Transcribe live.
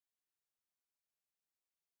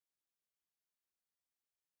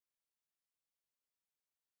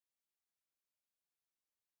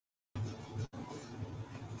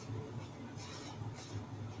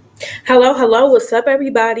Hello, hello. What's up,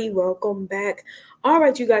 everybody? Welcome back. All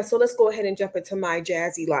right, you guys. So let's go ahead and jump into my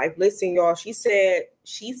Jazzy life. Listen, y'all. She said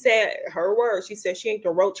her words. She said she ain't the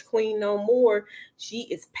Roach Queen no more. She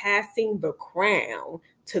is passing the crown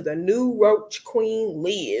to the new Roach Queen,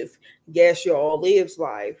 Liv. Yes, y'all. Liv's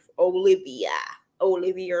life. Olivia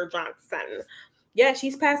Johnson. Yeah,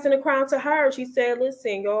 she's passing the crown to her. She said,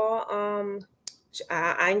 "Listen, y'all.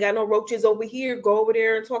 I ain't got no roaches over here. Go over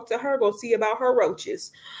there and talk to her. Go see about her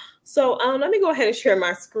roaches." So let me go ahead and share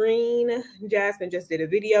my screen. Jasmine just did a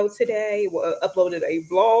video today, uploaded a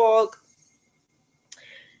vlog.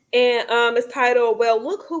 And it's titled, "Well,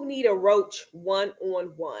 look who need a roach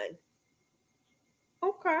one-on-one."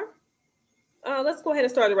 Okay. Let's go ahead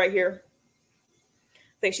and start it right here.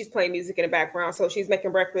 I think she's playing music in the background. So she's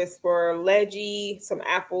making breakfast for Leggy, some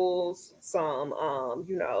apples, some,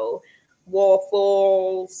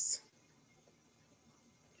 waffles.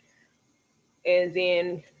 And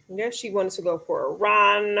then, she wanted to go for a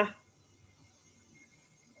run.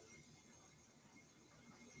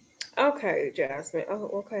 Okay, Jasmine. Oh,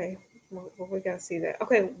 okay. Well, we gotta see that.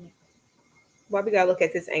 Okay. Why we gotta look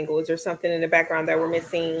at this angle? Is there something in the background that we're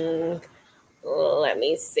missing? Let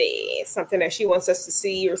me see. Something that she wants us to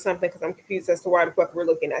see or something, because I'm confused as to why the fuck we're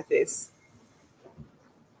looking at this.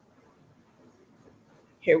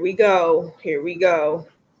 Here we go. Here we go.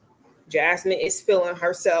 Jasmine is feeling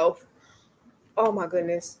herself. Oh my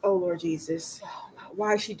goodness. Oh Lord Jesus.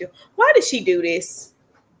 Why did she do this?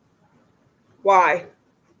 Why?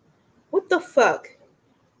 What the fuck?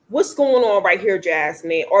 What's going on right here,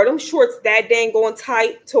 Jasmine? Are them shorts that dang going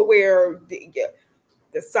tight to where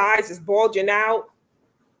the sides is bulging out?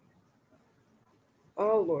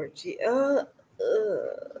 Oh Lord,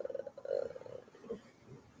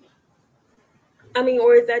 I mean,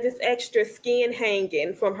 or is that just extra skin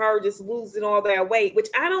hanging from her just losing all that weight? Which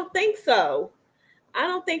I don't think so. I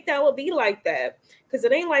don't think that would be like that, because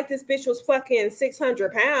it ain't like this bitch was fucking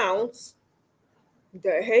 600 pounds.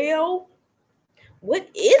 The hell? What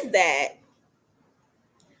is that?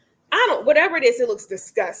 Whatever it is, it looks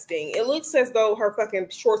disgusting. It looks as though her fucking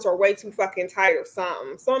shorts are way too fucking tight or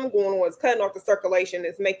something. Something going on. It's cutting off the circulation.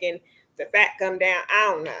 It's making the fat come down.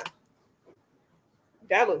 I don't know.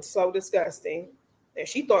 That looks so disgusting. And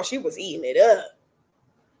she thought she was eating it up.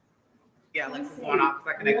 Yeah, Alexa's going off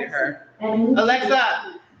because I connected her.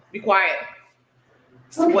 Alexa, be quiet.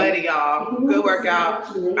 Sweaty, y'all. Good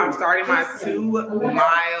workout. I'm starting my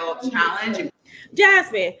 2-mile challenge.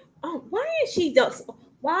 Jasmine, why is she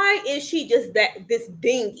just this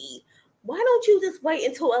dingy? Why don't you just wait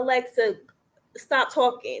until Alexa stop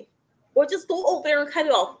talking? Or just go over there and cut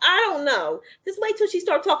it off? I don't know. Just wait till she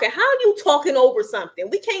starts talking. How are you talking over something?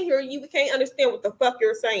 We can't hear you. We can't understand what the fuck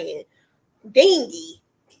you're saying. Dingy.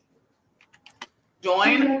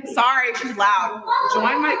 Join. Sorry, it's loud.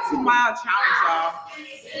 Join my 2-mile challenge, y'all.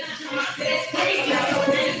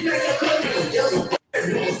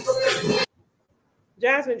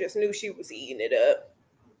 Jasmine just knew she was eating it up.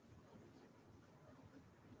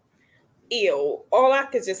 Ew. All I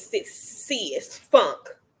could just see is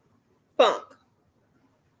funk.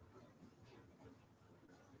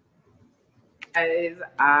 As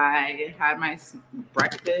I had my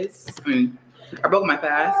breakfast, I broke my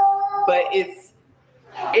fast, but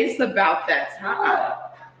it's about that time.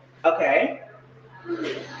 Okay,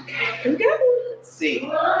 here we go. Let's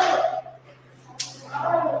see.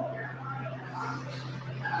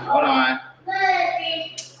 Hold on.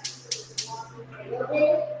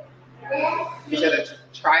 You should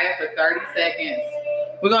try it for 30 seconds.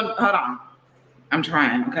 Hold on. I'm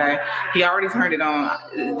trying, okay? He already turned it on.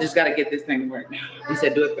 Just got to get this thing to work. He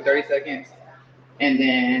said do it for 30 seconds. And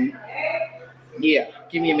then, yeah,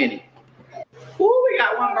 give me a minute. Ooh, we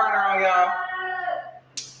got one burner on, y'all.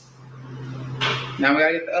 Now we got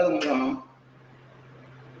to get the other one on.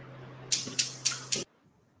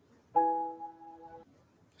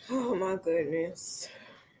 Oh, my goodness.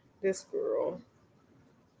 This girl.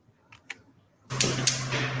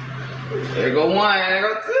 There go one. There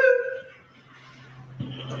go two.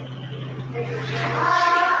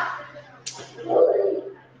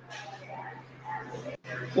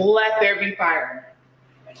 Let there be fire.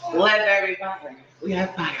 Let there be fire. We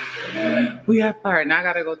have fire. We have fire. Now I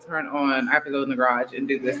gotta go turn on. I have to go in the garage and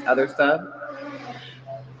do this other stuff.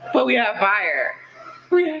 But we have fire.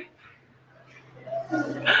 The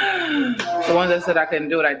ones that said I couldn't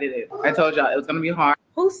do it, I did it. I told y'all it was gonna be hard.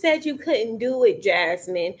 Who said you couldn't do it,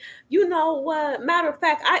 Jasmine? You know what? Matter of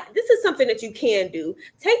fact, this is something that you can do.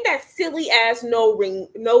 Take that silly ass nose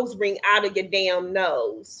ring out of your damn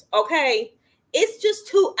nose. Okay? It's just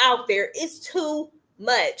too out there. It's too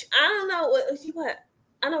much. I don't know what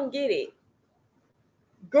I don't get it.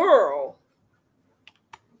 Girl.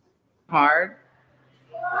 Hard,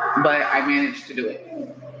 but I managed to do it.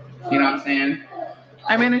 You know what I'm saying?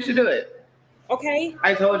 I managed to do it. Okay.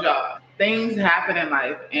 I told y'all, things happen in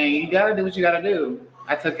life, and you gotta do what you gotta do.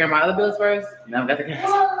 I took care of my other bills first, now I got the gas.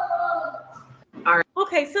 All right.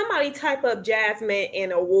 Okay, somebody type up Jasmine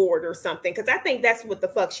an award or something, because I think that's what the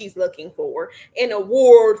fuck she's looking for. An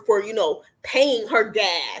award for, you know, paying her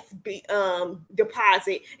gas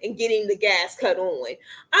deposit and getting the gas cut on.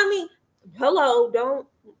 I mean, hello, don't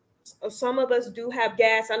some of us do have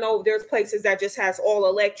gas. I know there's places that just has all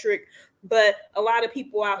electric, but a lot of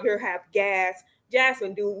people out here have gas.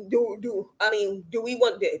 Jasmine, do we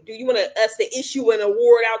want do you want us to issue an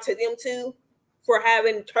award out to them too for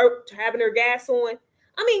having her gas on?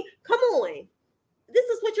 I mean, come on. This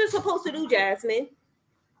is what you're supposed to do, Jasmine.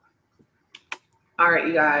 All right,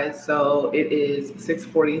 you guys. So it is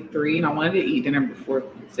 6:43, and I wanted to eat dinner before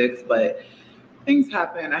 6, but things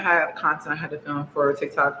happen. I had content I had to film for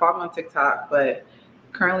TikTok. Follow me on TikTok, but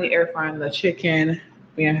currently air frying the chicken.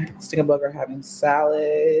 We are sticking burger, having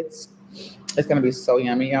salads. It's gonna be so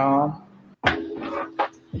yummy, y'all.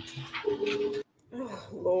 Oh,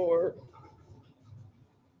 Lord.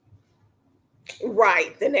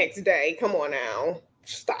 Right, the next day. Come on now.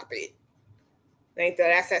 Stop it. Ain't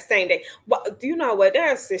that's that same day. Well, do you know what?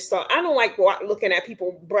 That's this song. I don't like looking at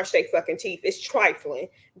people brush their fucking teeth. It's trifling.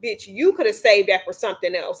 Bitch, you could have saved that for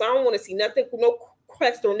something else. I don't want to see nothing, no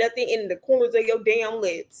crust or nothing in the corners of your damn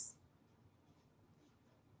lips.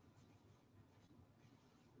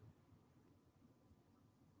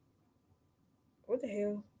 What the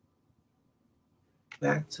hell?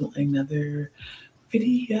 Back to another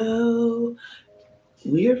video.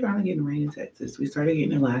 We are finally getting rain in Texas. We started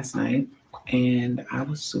getting it last night, and I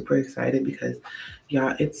was super excited because,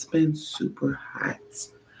 y'all, it's been super hot.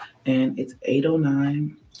 And it's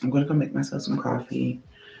 8:09. I'm gonna go make myself some coffee.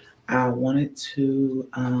 I wanted to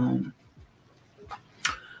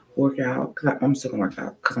work out because I'm still gonna work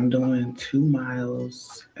out because I'm doing 2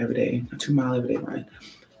 miles every day, a 2-mile every day run.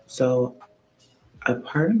 So a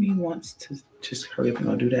part of me wants to just hurry up and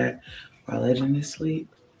go do that while Legend is asleep,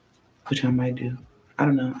 which I might do. I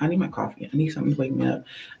don't know. I need my coffee. I need something to wake me up.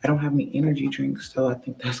 I don't have any energy drinks, so I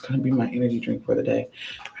think that's going to be my energy drink for the day.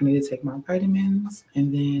 I need to take my vitamins,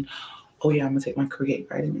 and then, oh yeah, I'm going to take my Create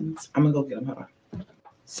vitamins. I'm going to go get them. Hold on.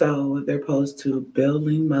 So they're opposed to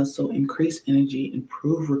building muscle, increase energy,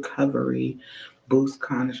 improve recovery, boost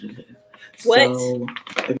consciousness. What? So,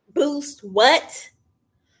 boost what?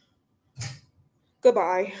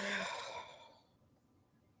 Goodbye.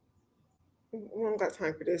 I don't got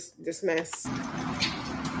time for this mess.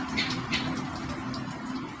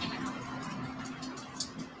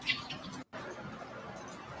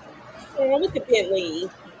 Oh, look at Bentley.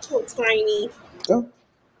 So tiny. Go.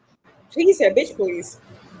 He said, bitch, please.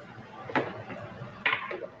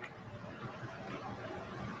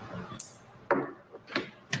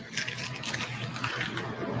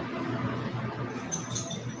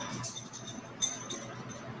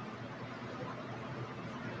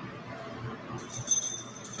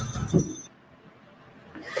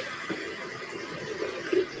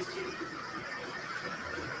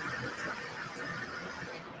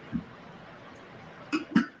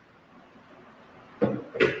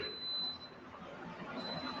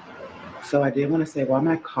 So I did want to say, while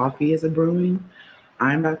my coffee is brewing,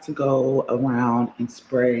 I'm about to go around and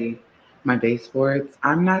spray my baseboards.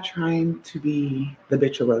 I'm not trying to be the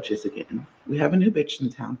bitch of roaches again. We have a new bitch in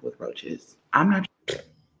town with roaches. I'm not.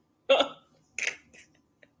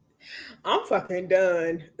 I'm fucking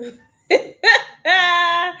done.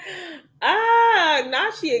 Now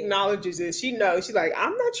she acknowledges it. She knows. She's like,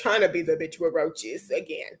 I'm not trying to be the bitch with roaches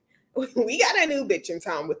again. We got a new bitch in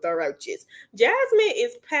town with the roaches. Jasmine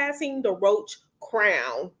is passing the roach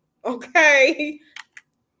crown. Okay.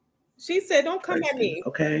 She said, don't come at me.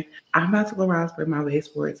 Okay. I'm about to go around and spray my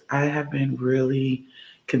baseboards. I have been really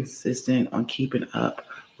consistent on keeping up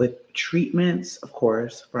with treatments, of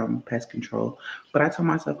course, from pest control. But I told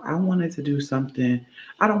myself I wanted to do something.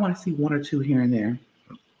 I don't want to see 1 or 2 here and there.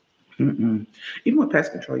 Even with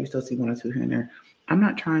pest control, you still see 1 or 2 here and there. I'm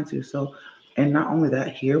not trying to. So, and not only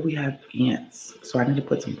that, here we have ants. So I need to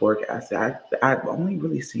put some boric acid. I've only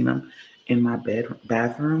really seen them in my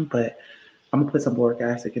bathroom, but I'm gonna put some boric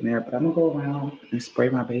acid in there. But I'm gonna go around and spray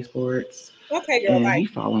my baseboards. Okay, girl. And Bye. he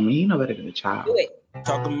following me. You know better than a child. Do it.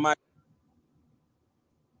 Talking my.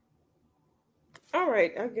 All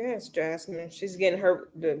right, I guess Jasmine. She's getting her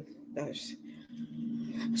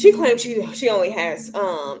she claims she only has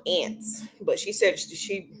ants, but she said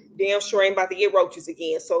she damn sure ain't about to get roaches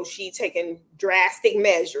again. So she taking drastic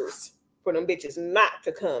measures for them bitches not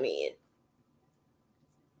to come in.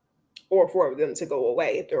 or for them to go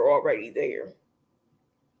away if they're already there.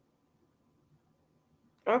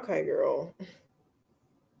 Okay, girl.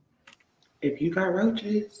 If you got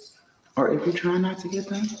roaches, or if you're trying not to get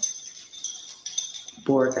them,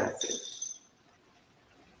 boric acid.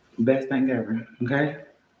 Best thing ever, okay?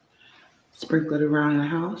 Sprinkle it around the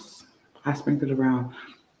house. I sprinkle it around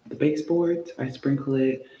the baseboards. I sprinkle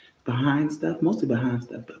it behind stuff, mostly behind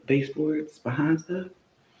stuff, but baseboards, behind stuff.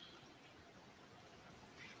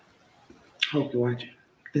 Hope you're watching.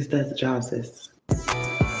 This does the job, sis.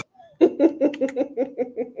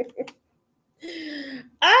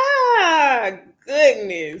 Ah,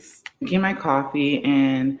 goodness. Drinking my coffee,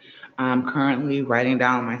 and I'm currently writing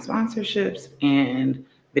down my sponsorships and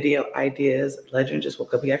video ideas. Legend just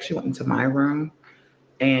woke up. He actually went into my room,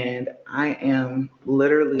 and I am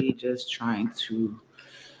literally just trying to,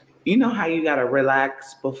 you know how you gotta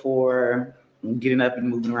relax before getting up and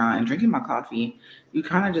moving around and drinking my coffee. You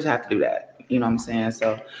kind of just have to do that. You know what I'm saying?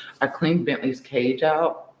 So I cleaned Bentley's cage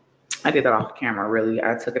out. I did that off camera, really.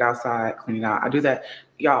 I took it outside, cleaned it out. I do that,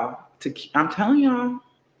 y'all. I'm telling y'all,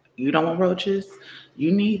 you don't want roaches.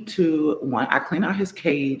 You need to. One, I clean out his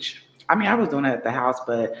cage. I mean, I was doing it at the house,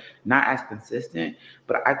 but not as consistent.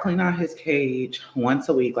 But I clean out his cage once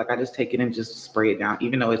a week. Like I just take it and just spray it down,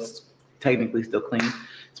 even though it's technically still clean.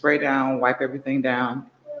 Spray it down, wipe everything down.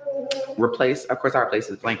 Replace, of course, I replace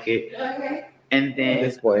his blanket. And then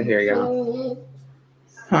this boy here, y'all.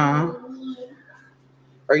 Huh?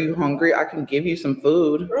 Are you hungry? I can give you some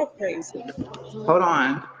food. Real crazy. Hold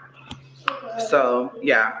on. So,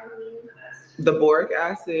 yeah. The boric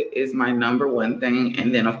acid is my number one thing.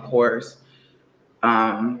 And then, of course,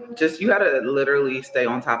 just you got to literally stay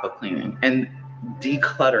on top of cleaning and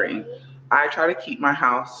decluttering. I try to keep my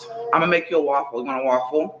house. I'm going to make you a waffle. You want a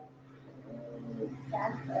waffle?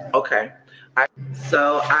 Okay.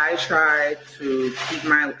 So I try to keep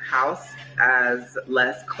my house as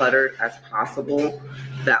less cluttered as possible.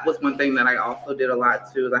 That was one thing that I also did a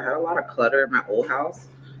lot too. I had a lot of clutter in my old house,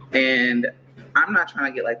 and I'm not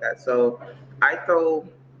trying to get like that. So I throw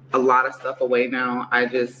a lot of stuff away now.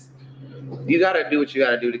 You got to do what you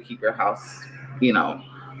got to do to keep your house,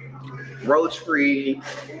 roach free,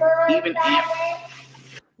 even ant.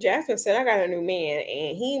 Jasmine said, I got a new man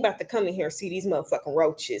and he ain't about to come in here and see these motherfucking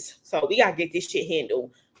roaches. So we got to get this shit handled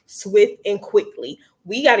swift and quickly.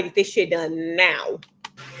 We got to get this shit done now.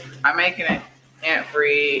 I'm making it ant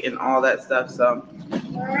free and all that stuff. So,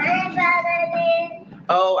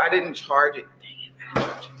 oh, I didn't charge it. Dang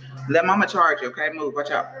it. Let mama charge you, okay? Move, watch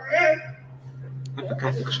out. I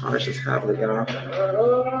forgot to charge this tablet, y'all.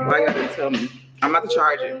 Why y'all didn't tell me? I'm about to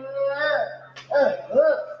charge it.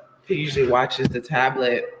 He usually watches the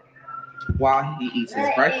tablet while he eats his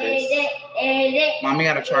breakfast. Mommy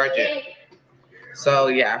gotta charge it. So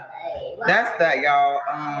yeah, that's that,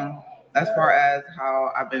 y'all. As far as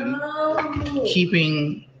how I've been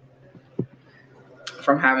keeping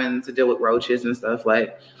from having to deal with roaches and stuff,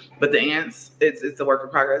 but the ants, it's a work in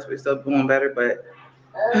progress. We're still doing better, but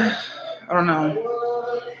I don't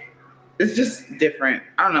know. It's just different.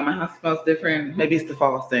 I don't know. My house smells different. Maybe it's the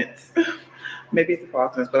fall scents.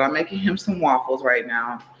 But I'm making him some waffles right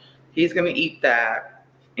now. He's gonna eat that,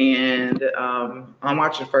 and I'm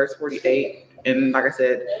watching First 48. And like I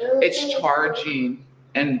said, it's charging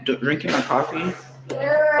and drinking my coffee.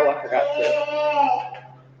 Oh, I forgot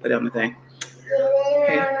to put it on the thing.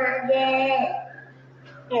 Okay.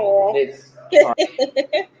 It's all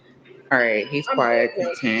right. He's quiet,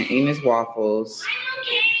 content, eating his waffles.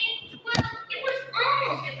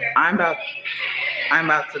 I'm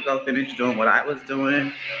about to go finish doing what I was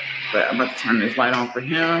doing, but I'm about to turn this light on for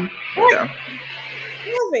him.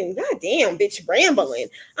 God damn, bitch, rambling.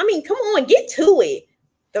 I mean, come on, get to it.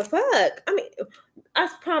 The fuck? I mean, I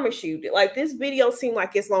promise you, like, this video seemed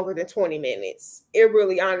like it's longer than 20 minutes. It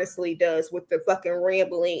really honestly does, with the fucking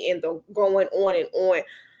rambling and the going on and on.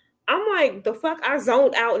 I'm like, the fuck? I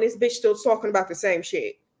zoned out and this bitch still talking about the same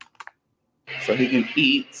shit. So he can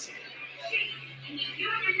eat.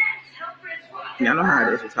 Y'all know how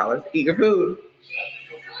it is with Tyler. Eat your food.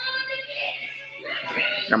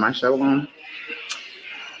 Got my show on.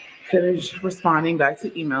 Finish responding back to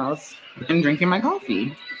emails and drinking my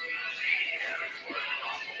coffee.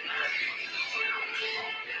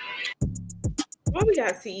 Why we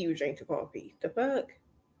gotta see you drink the coffee? The fuck?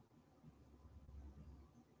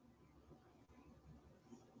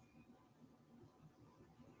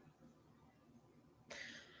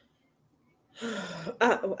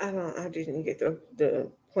 I didn't get the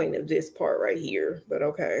point of this part right here, but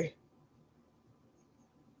okay.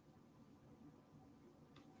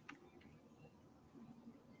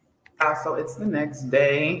 So it's the next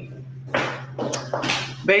day.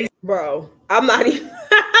 Bro, I'm not even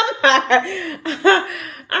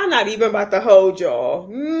I'm not even about to hold y'all.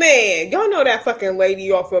 Man, y'all know that fucking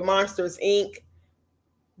lady off of Monsters Inc.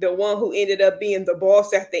 The one who ended up being the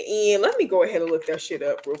boss at the end. Let me go ahead and look that shit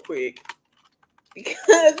up real quick.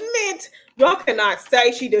 Because man, y'all cannot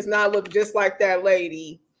say she does not look just like that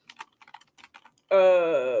lady.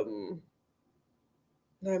 Let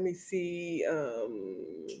me see.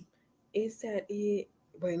 Is that it?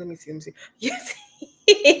 Wait, let me see. Yes,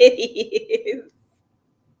 it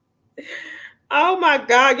is. Oh my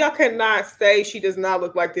God, y'all cannot say she does not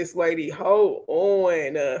look like this lady. Hold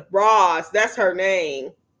on. Ross, that's her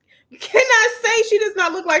name. You cannot say she does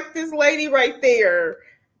not look like this lady right there.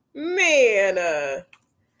 Man,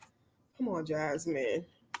 come on, Jasmine.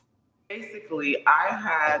 Basically, I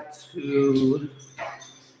had to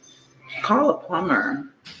call a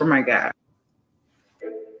plumber for my gas.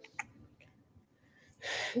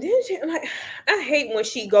 Then she, like, I hate when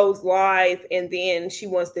she goes live and then she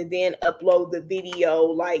wants to then upload the video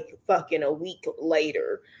like fucking a week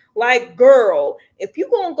later. Like, girl, if you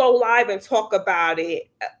gonna go live and talk about it,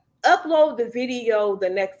 upload the video the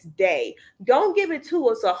next day. Don't give it to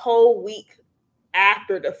us a whole week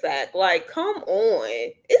after the fact. Like, come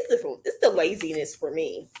on. It's the laziness for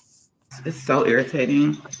me. It's so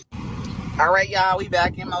irritating. All right, y'all, we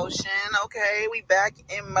back in motion. Okay, we back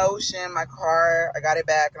in motion. My car, I got it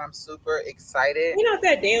back, and I'm super excited. You're not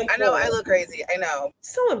that damn. I know, I look crazy. I know.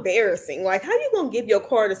 So embarrassing. Like, how you gonna give your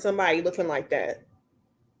car to somebody looking like that?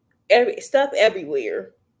 Stuff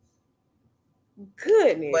everywhere.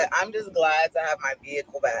 Goodness. But I'm just glad to have my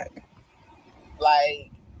vehicle back. Like,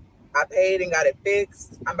 I paid and got it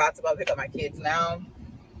fixed. I'm about to go pick up my kids now.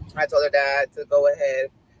 I told their dad to go ahead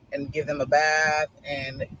and give them a bath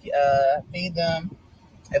and feed them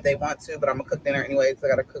if they want to, but I'm gonna cook dinner anyway because I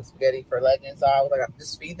gotta cook spaghetti for Legend. So I was like,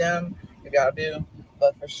 just feed them if y'all do,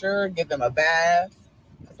 but for sure give them a bath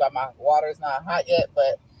because my water is not hot yet.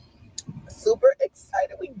 But super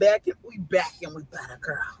excited, we back and we better,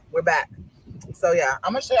 girl. We're back. So yeah,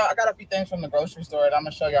 I'm gonna show y'all. I got a few things from the grocery store and I'm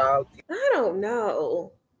gonna show y'all. I don't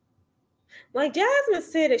know. Like Jasmine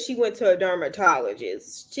said that she went to a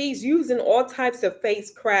dermatologist. She's using all types of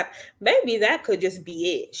face crap. Maybe that could just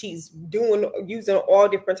be it. She's using all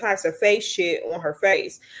different types of face shit on her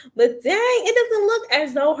face. But dang, it doesn't look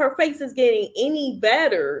as though her face is getting any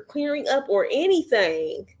better, clearing up or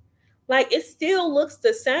anything. Like it still looks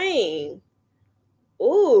the same.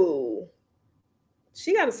 Ooh.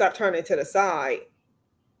 She got to stop turning to the side.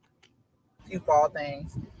 A few fall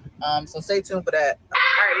things. So stay tuned for that.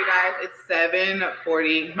 All right, you guys, it's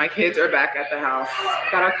 7:40. My kids are back at the house.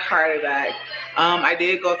 Got our car back. I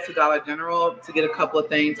did go to Dollar General to get a couple of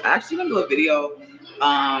things. I actually gonna do a video.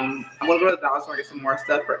 I'm gonna go to the dollar store and get some more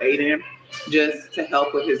stuff for Aiden, just to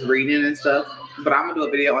help with his reading and stuff. But I'm gonna do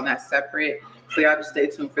a video on that separate. So y'all just stay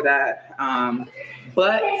tuned for that.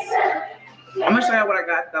 But I'm gonna show y'all what I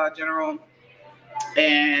got at Dollar General.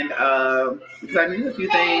 And because I needed a few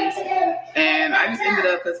things, and I just ended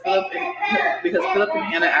up because Philip and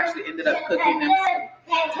Hannah actually ended up cooking them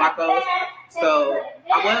tacos. So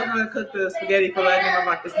I was gonna cook the spaghetti for Legend. I'm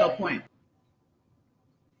like, there's no point.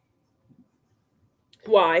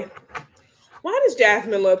 Why? Why does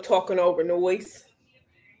Jasmine love talking over noise?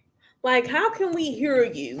 Like, how can we hear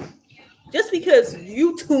you? Just because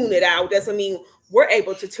you tune it out doesn't mean we're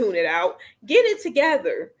able to tune it out. Get it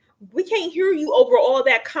together. We can't hear you over all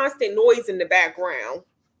that constant noise in the background.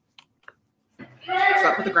 So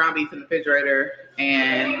I put the ground beef in the refrigerator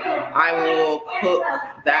and I will cook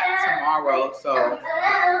that tomorrow. So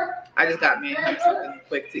I just got me and him something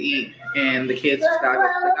quick to eat, and the kids just got a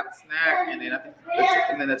snack, and then I think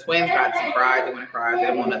the twins got some fries. They went fries. They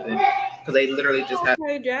didn't want nothing because they literally just had.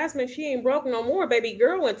 Hey, Jasmine, she ain't broke no more. Baby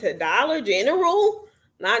girl went to Dollar General,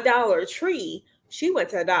 not Dollar Tree. She went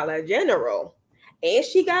to Dollar General. And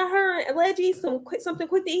she got her Leggy something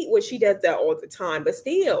quick to eat. Well, she does that all the time, but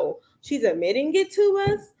still, she's admitting it to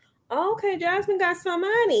us. Oh, okay, Jasmine got some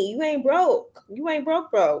money. You ain't broke. You ain't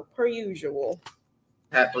broke, per usual.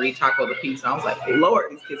 Had 3 tacos a piece. And I was like,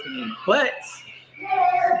 Lord, these kids can eat.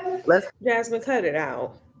 But Jasmine, cut it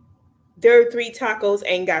out. Their 3 tacos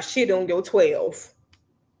ain't got shit on your 12.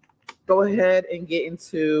 Go ahead and get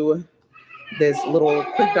into this little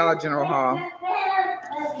quick Dollar General haul.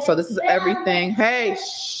 So this is everything. Hey,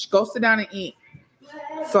 go sit down and eat.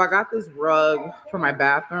 So I got this rug for my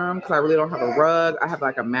bathroom because I really don't have a rug. I have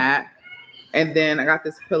like a mat. And then I got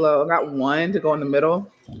this pillow. I got one to go in the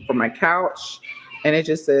middle for my couch. And it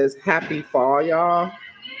just says, happy fall, y'all.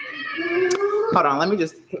 Hold on, let me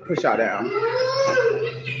just push y'all down.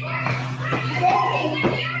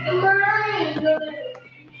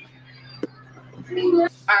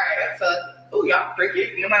 Alright, so oh y'all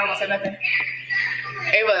cricket. Anybody wanna say nothing?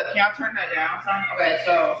 Ava, can y'all turn that down some? Okay,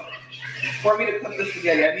 so for me to put this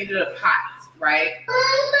together, I needed a pot, right?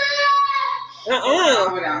 All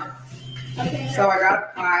the way down. So I got a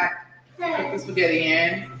pot, put the spaghetti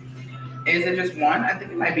in. Is it just one? I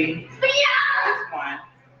think it might be. It's one.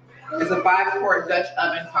 It's a 5-quart Dutch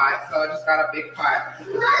oven pot, so I just got a big pot.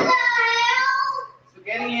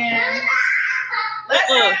 Spaghetti in.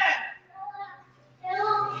 Listen!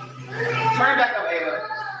 Turn it back up, Ava.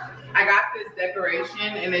 I got this decoration,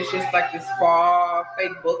 and it's just like this fall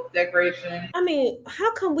fake book decoration. I mean,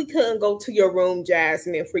 how come we couldn't go to your room,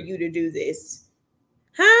 Jasmine, for you to do this?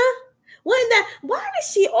 Huh? Why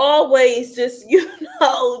does she always just, do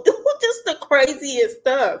just the craziest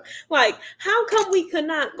stuff? Like, how come we could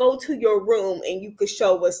not go to your room and you could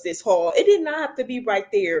show us this haul? It did not have to be right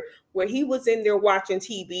there where he was in there watching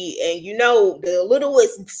TV, and the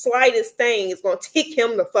littlest, slightest thing is gonna tick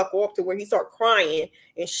him the fuck off to where he start crying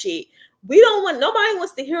and shit. Nobody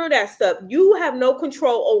wants to hear that stuff. You have no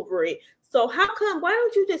control over it. So why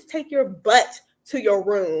don't you just take your butt to your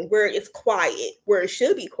room where it's quiet, where it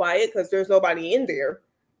should be quiet because there's nobody in there?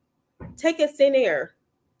 Take us in there.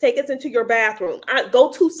 Take us into your bathroom. Go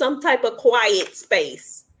to some type of quiet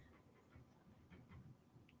space.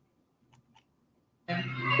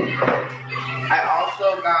 I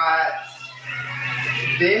also got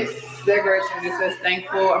this decoration that says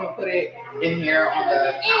thankful. I'm gonna put it in here on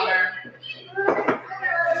the counter.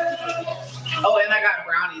 Oh, and I got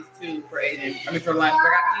brownies too for Aiden. I mean for lunch. But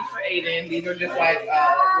I got these for Aiden. These are just like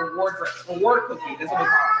reward cookies. That's what we call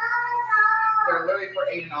them. They're literally for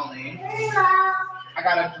Aiden only. I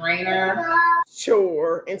got a drainer.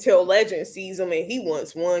 Sure, until Legend sees him and he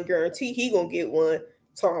wants one, guarantee he gonna get one.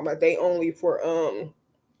 Talking about they only for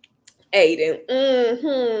Aiden.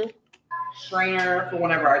 Mm-hmm. Strainer for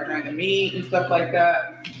whenever I drain the meat and stuff like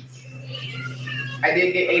that. I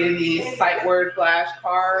did get Aiden these sight word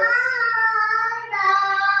flashcards.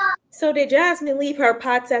 So did Jasmine leave her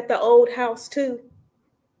pots at the old house too?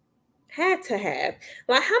 Had to have.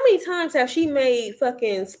 Like, how many times have she made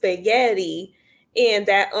fucking spaghetti and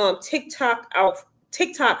that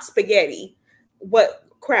TikTok spaghetti? What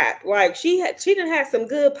crap? Like, she done had some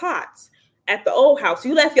good pots at the old house.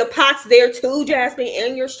 You left your pots there too, Jasmine,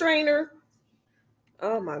 and your strainer.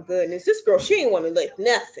 Oh my goodness, this girl, she ain't want to lift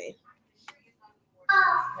nothing.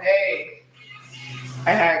 Hey,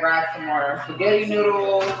 I had grabbed some more spaghetti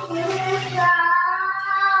noodles.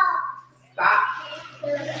 Stop.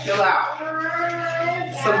 Chill out.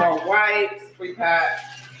 Some more wipes, pre-pack.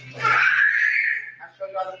 I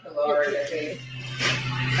showed y'all the pillow already.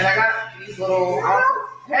 And I got these little,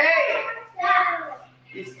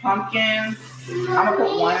 these pumpkins. I'm gonna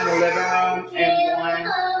put one in the living room and one,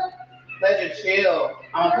 Legend chill.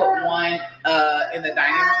 I'm gonna put one in the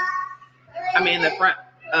dining room. I mean, in the front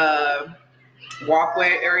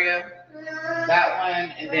walkway area. That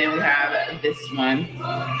one, and then we have this one.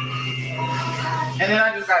 And then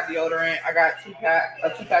I just got deodorant. I got a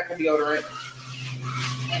two pack of deodorant.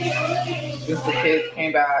 Just the kids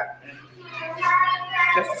came back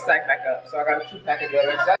just to stack back up. So I got a 2-pack of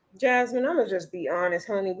deodorant. Jasmine, I'm gonna just be honest,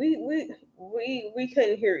 honey. We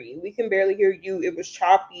couldn't hear you. We can barely hear you. It was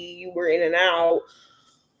choppy. You were in and out.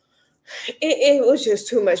 It was just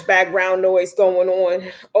too much background noise going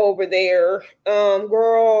on over there.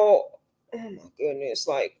 Girl, oh my goodness.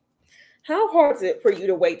 Like, how hard is it for you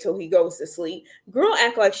to wait till he goes to sleep? Girl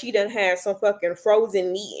act like she done had some fucking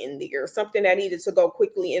frozen meat in there, something that needed to go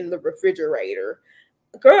quickly in the refrigerator.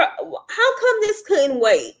 Girl, how come this couldn't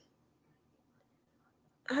wait?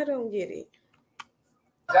 I don't get it.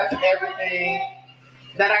 That's everything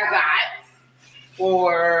that I got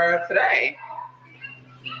for today.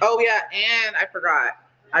 Oh yeah, and I forgot.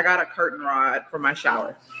 I got a curtain rod for my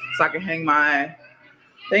shower so I can hang my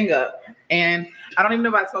thing up. And I don't even know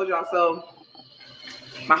if I told y'all, so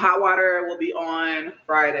my hot water will be on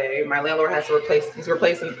Friday. My landlord has to he's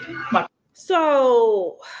replacing my.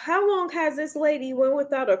 So how long has this lady went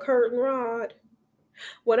without a curtain rod?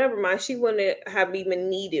 Whatever, mind, she wouldn't have even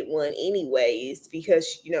needed one anyways because,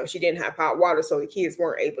 she didn't have hot water, so the kids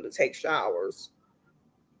weren't able to take showers.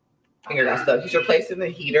 Figure that stuff. He's replacing the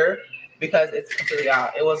heater because it's completely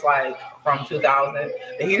out. It was like from 2000.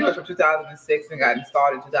 The heater was from 2006 and got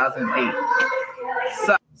installed in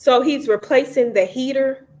 2008. So he's replacing the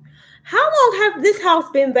heater. How long have this house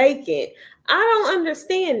been vacant? I don't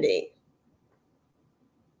understand it.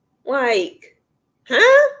 Like,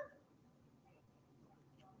 huh?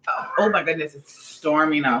 Oh my goodness, it's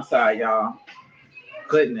storming outside, y'all.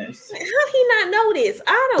 Goodness. How he not know this?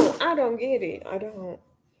 I don't get it. I don't.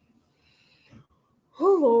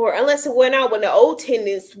 Oh Lord, unless it went out when the old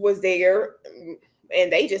tenants was there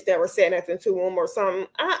and they just never said nothing to him or something.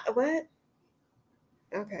 What?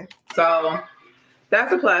 Okay. So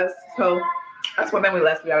that's a plus. So that's one thing we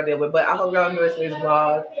gotta deal with. But I hope y'all enjoy this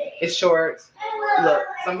vlog. It's short. Look,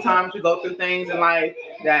 sometimes we go through things in life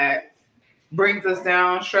that brings us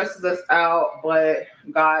down, stresses us out, but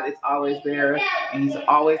God is always there, and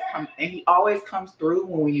He always comes through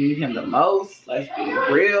when we need Him the most. Let's be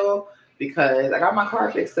real, because I got my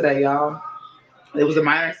car fixed today, y'all. It was a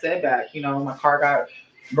minor setback, you know. My car got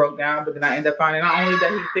broke down, but then I ended up finding not only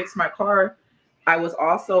that He fixed my car, I was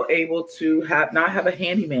also able to not have a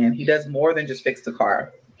handyman. He does more than just fix the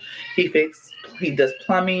car. He does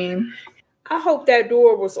plumbing. I hope that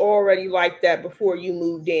door was already like that before you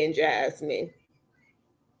moved in, Jasmine.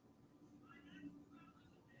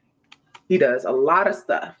 He does a lot of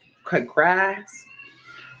stuff. Cut grass.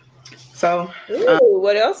 So,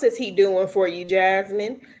 what else is he doing for you,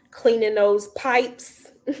 Jasmine? Cleaning those pipes,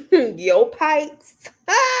 your pipes.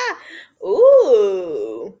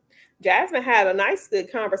 Ooh, Jasmine had a nice,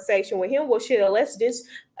 good conversation with him. Well, shit,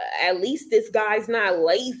 at least this guy's not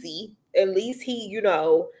lazy. At least he, you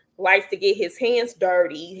know, likes to get his hands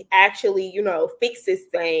dirty. Actually, you know, fixes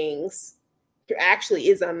things. Actually,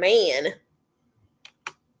 is a man.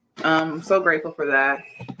 I'm so grateful for that,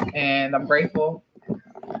 and I'm grateful.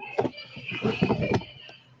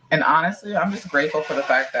 And honestly, I'm just grateful for the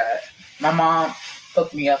fact that my mom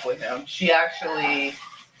hooked me up with him. She actually...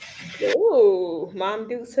 Ooh, Mom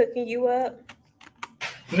Duke's hooking you up?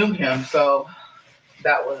 Knew him, so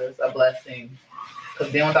that was a blessing.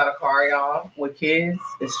 Because being without a car, y'all, with kids,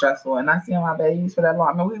 it's stressful. And not seeing my babies for that long.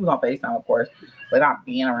 I mean, we was on FaceTime, of course, but not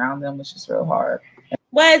being around them was just real hard.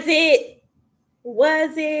 Was it,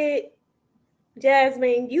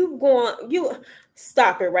 Jasmine? You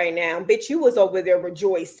stop it right now, bitch. You was over there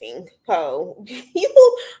rejoicing. Oh,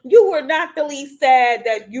 you were not the least sad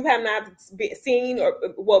that you have not seen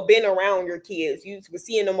or been around your kids. You were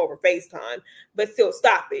seeing them over FaceTime, but still,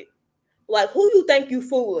 stop it. Like, who you think you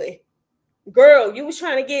fooling? Girl, you was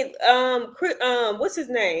trying to get what's his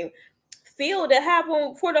name? Phil to have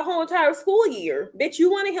him for the whole entire school year. Bitch,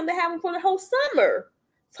 you wanted him to have him for the whole summer.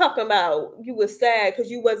 Talking about you was sad because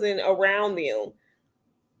you wasn't around them.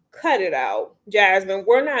 Cut it out, Jasmine.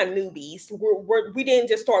 We're not newbies. We didn't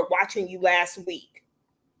just start watching you last week.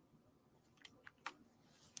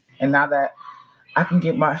 And now that I can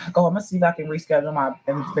get I'm gonna see if I can reschedule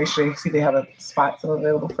and make sure they have a spot still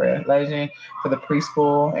available for Legend for the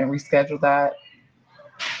preschool and reschedule that.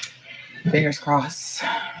 Fingers crossed.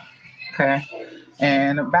 Okay.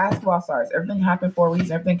 And basketball starts. Everything happened for a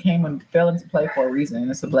reason. Everything came and fell into play for a reason.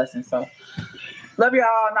 And it's a blessing. So love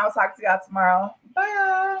y'all. And I'll talk to y'all tomorrow.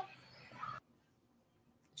 Bye.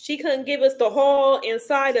 She couldn't give us the haul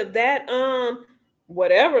inside of that,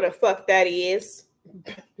 whatever the fuck that is.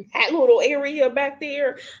 That little area back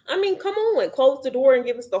there. I mean, come on, close the door and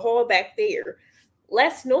give us the haul back there.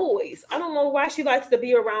 Less noise. I don't know why she likes to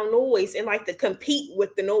be around noise and like to compete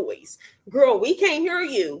with the noise. Girl, we can't hear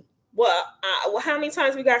you. Well, how many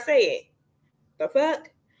times we got said? The fuck?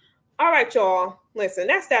 All right, y'all. Listen,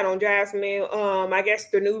 that's that on Jasmine. I guess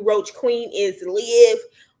the new Roach Queen is Liv.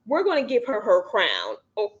 We're going to give her crown.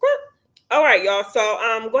 Okay. All right, y'all. So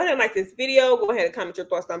go ahead and like this video. Go ahead and comment your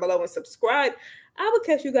thoughts down below and subscribe. I will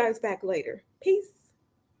catch you guys back later. Peace.